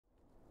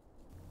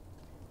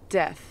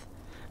Death.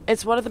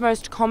 It's one of the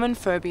most common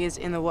phobias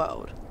in the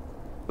world,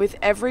 with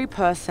every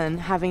person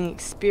having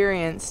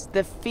experienced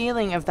the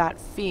feeling of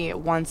that fear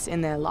once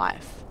in their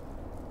life.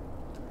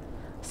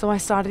 So I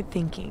started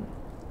thinking,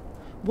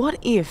 what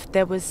if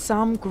there was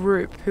some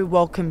group who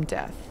welcomed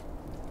death?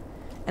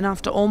 And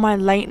after all my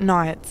late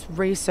nights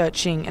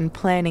researching and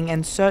planning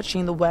and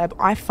searching the web,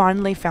 I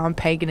finally found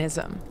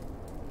paganism.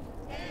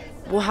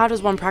 Well, how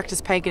does one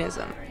practice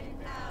paganism?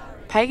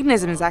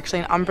 Paganism is actually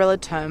an umbrella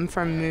term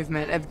for a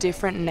movement of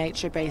different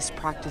nature-based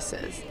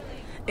practices.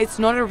 It's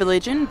not a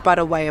religion, but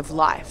a way of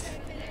life.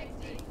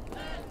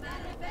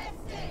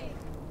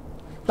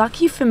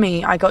 Lucky for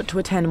me, I got to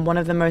attend one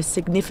of the most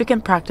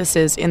significant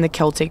practices in the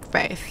Celtic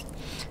faith,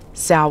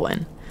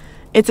 Samhain.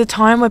 It's a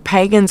time where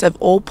pagans of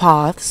all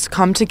paths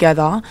come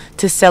together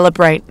to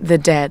celebrate the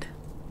dead.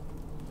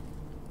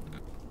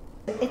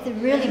 It's a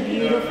really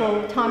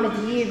beautiful time of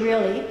the year,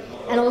 really,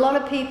 and a lot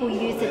of people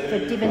use it for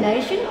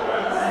divination.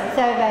 So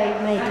they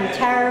may do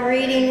tarot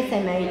readings,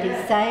 they may do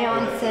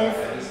seances,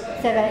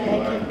 so that they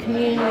can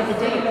commune with the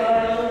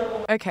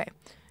dead. Okay,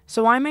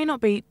 so I may not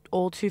be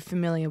all too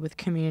familiar with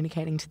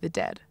communicating to the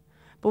dead,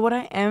 but what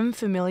I am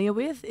familiar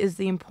with is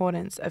the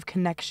importance of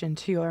connection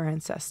to your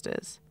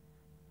ancestors.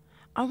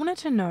 I wanted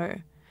to know,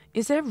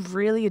 is there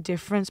really a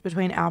difference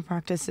between our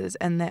practices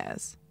and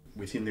theirs?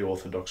 Within the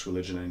Orthodox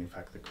religion, and in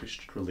fact the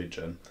Christian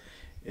religion,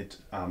 it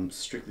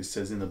strictly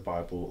says in the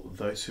Bible,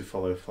 those who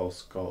follow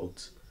false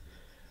gods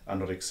are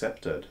not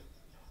accepted.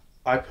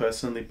 I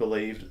personally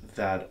believe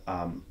that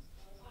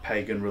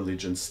pagan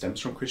religion stems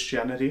from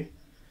Christianity,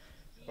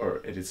 or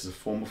it is a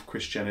form of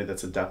Christianity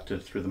that's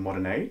adapted through the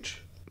modern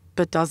age.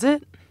 But does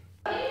it?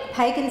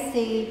 Pagans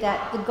see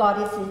that the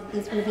goddess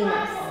is within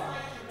us.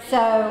 So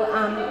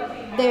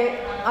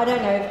I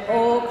don't know if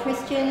all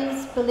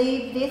Christians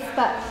believe this,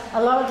 but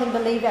a lot of them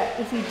believe that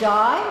if you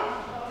die,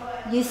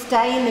 you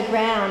stay in the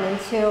ground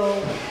until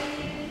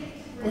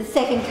the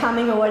second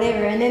coming or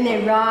whatever, and then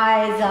they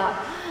rise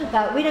up.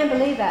 But we don't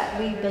believe that.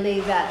 We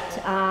believe that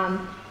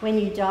when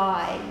you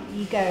die,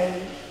 you go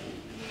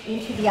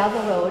into the other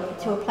world,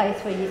 to a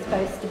place where you're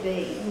supposed to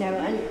be, you know,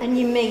 and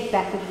you meet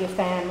back with your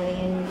family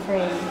and your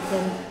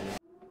friends.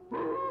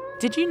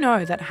 Did you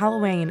know that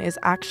Halloween is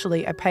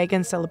actually a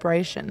pagan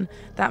celebration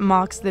that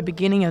marks the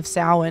beginning of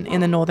Samhain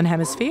in the Northern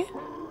Hemisphere?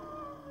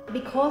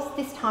 Because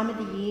this time of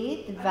the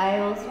year, the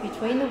veils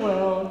between the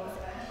worlds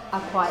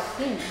are quite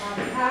thin.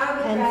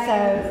 And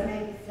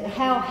so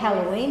how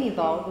Halloween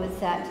evolved was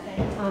that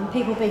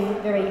people being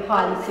very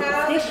highly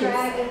superstitious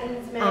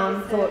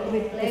thought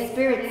with the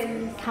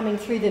spirits coming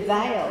through the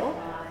veil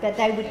that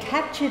they would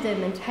capture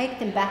them and take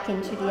them back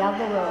into the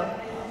other world.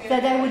 So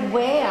they would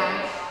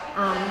wear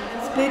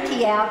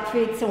spooky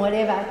outfits or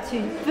whatever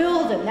to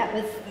fool them. That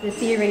was the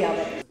theory of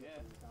it.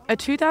 A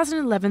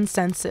 2011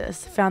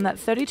 census found that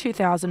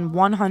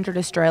 32,100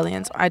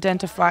 Australians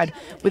identified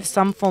with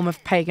some form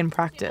of pagan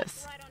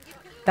practice.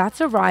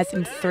 That's a rise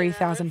in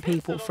 3,000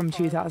 people from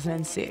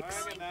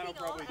 2006.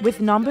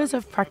 With numbers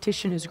of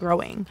practitioners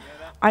growing,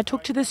 I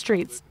took to the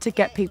streets to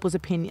get people's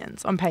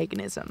opinions on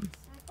paganism.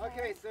 I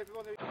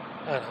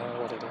don't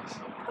know what it is.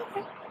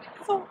 Okay,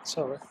 cool.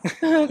 Sorry.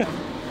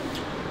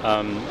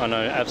 I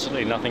know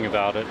absolutely nothing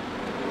about it.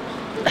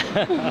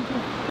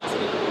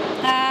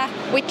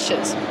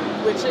 Witches.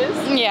 Witches?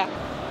 Yeah.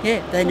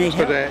 Yeah, they need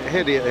help. But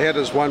how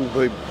does one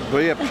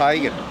be a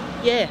pagan?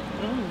 Yeah.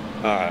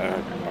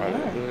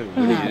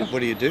 What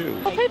do you do?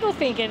 Well, people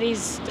think it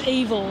is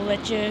evil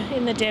that you're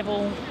in the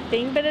devil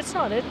thing, but it's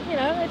not. It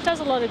does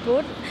a lot of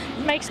good.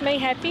 It makes me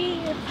happy.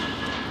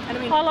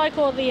 I like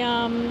all the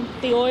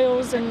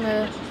oils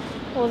and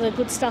all the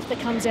good stuff that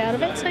comes out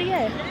of it. So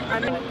yeah,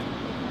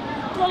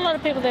 a lot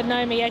of people that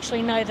know me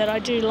actually know that I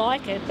do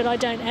like it, but I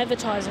don't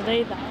advertise it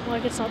either.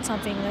 Like, it's not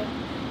something that,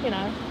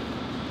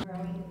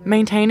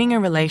 Maintaining a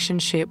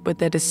relationship with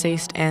their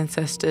deceased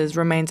ancestors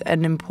remains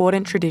an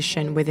important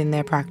tradition within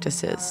their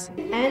practices.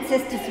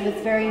 Ancestors was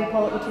very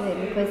important to them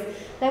because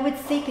they would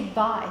seek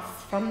advice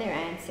from their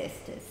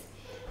ancestors.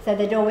 So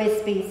there'd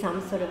always be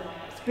some sort of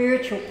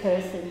spiritual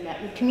person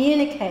that would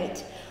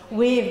communicate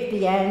with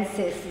the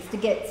ancestors to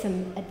get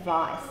some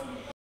advice.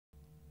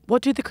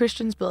 What do the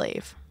Christians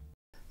believe?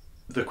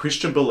 The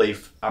Christian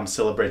belief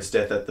celebrates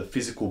death, that the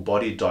physical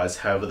body dies,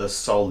 however the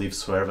soul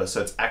lives forever. So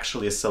it's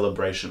actually a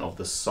celebration of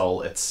the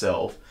soul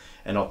itself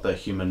and not the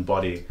human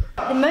body.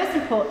 The most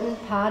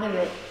important part of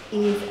it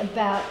is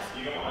about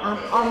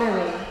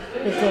honouring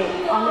the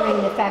dead,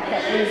 honouring the fact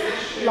that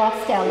we've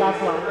lost our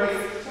loved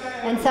ones.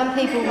 And some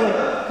people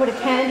would put a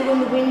candle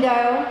in the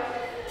window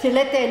to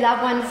let their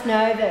loved ones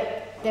know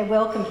that they're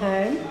welcome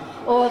home,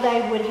 or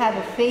they would have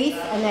a feast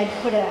and they'd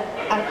put a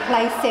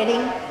place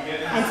setting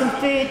and some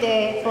food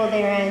there for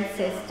their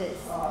ancestors.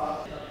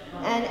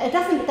 And it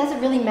doesn't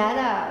really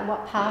matter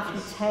what path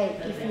you take.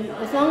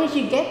 As long as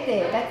you get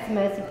there, that's the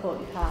most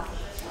important part.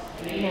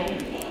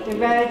 The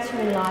road to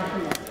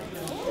enlightenment. Do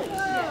you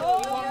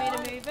want me to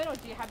move it, or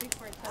do you happy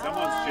for it to?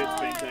 Someone's shit's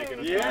been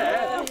taken.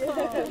 Yeah.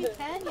 You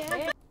can,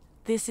 yeah.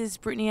 This is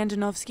Brittany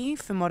Andonovski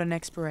for Modern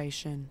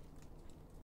Exploration.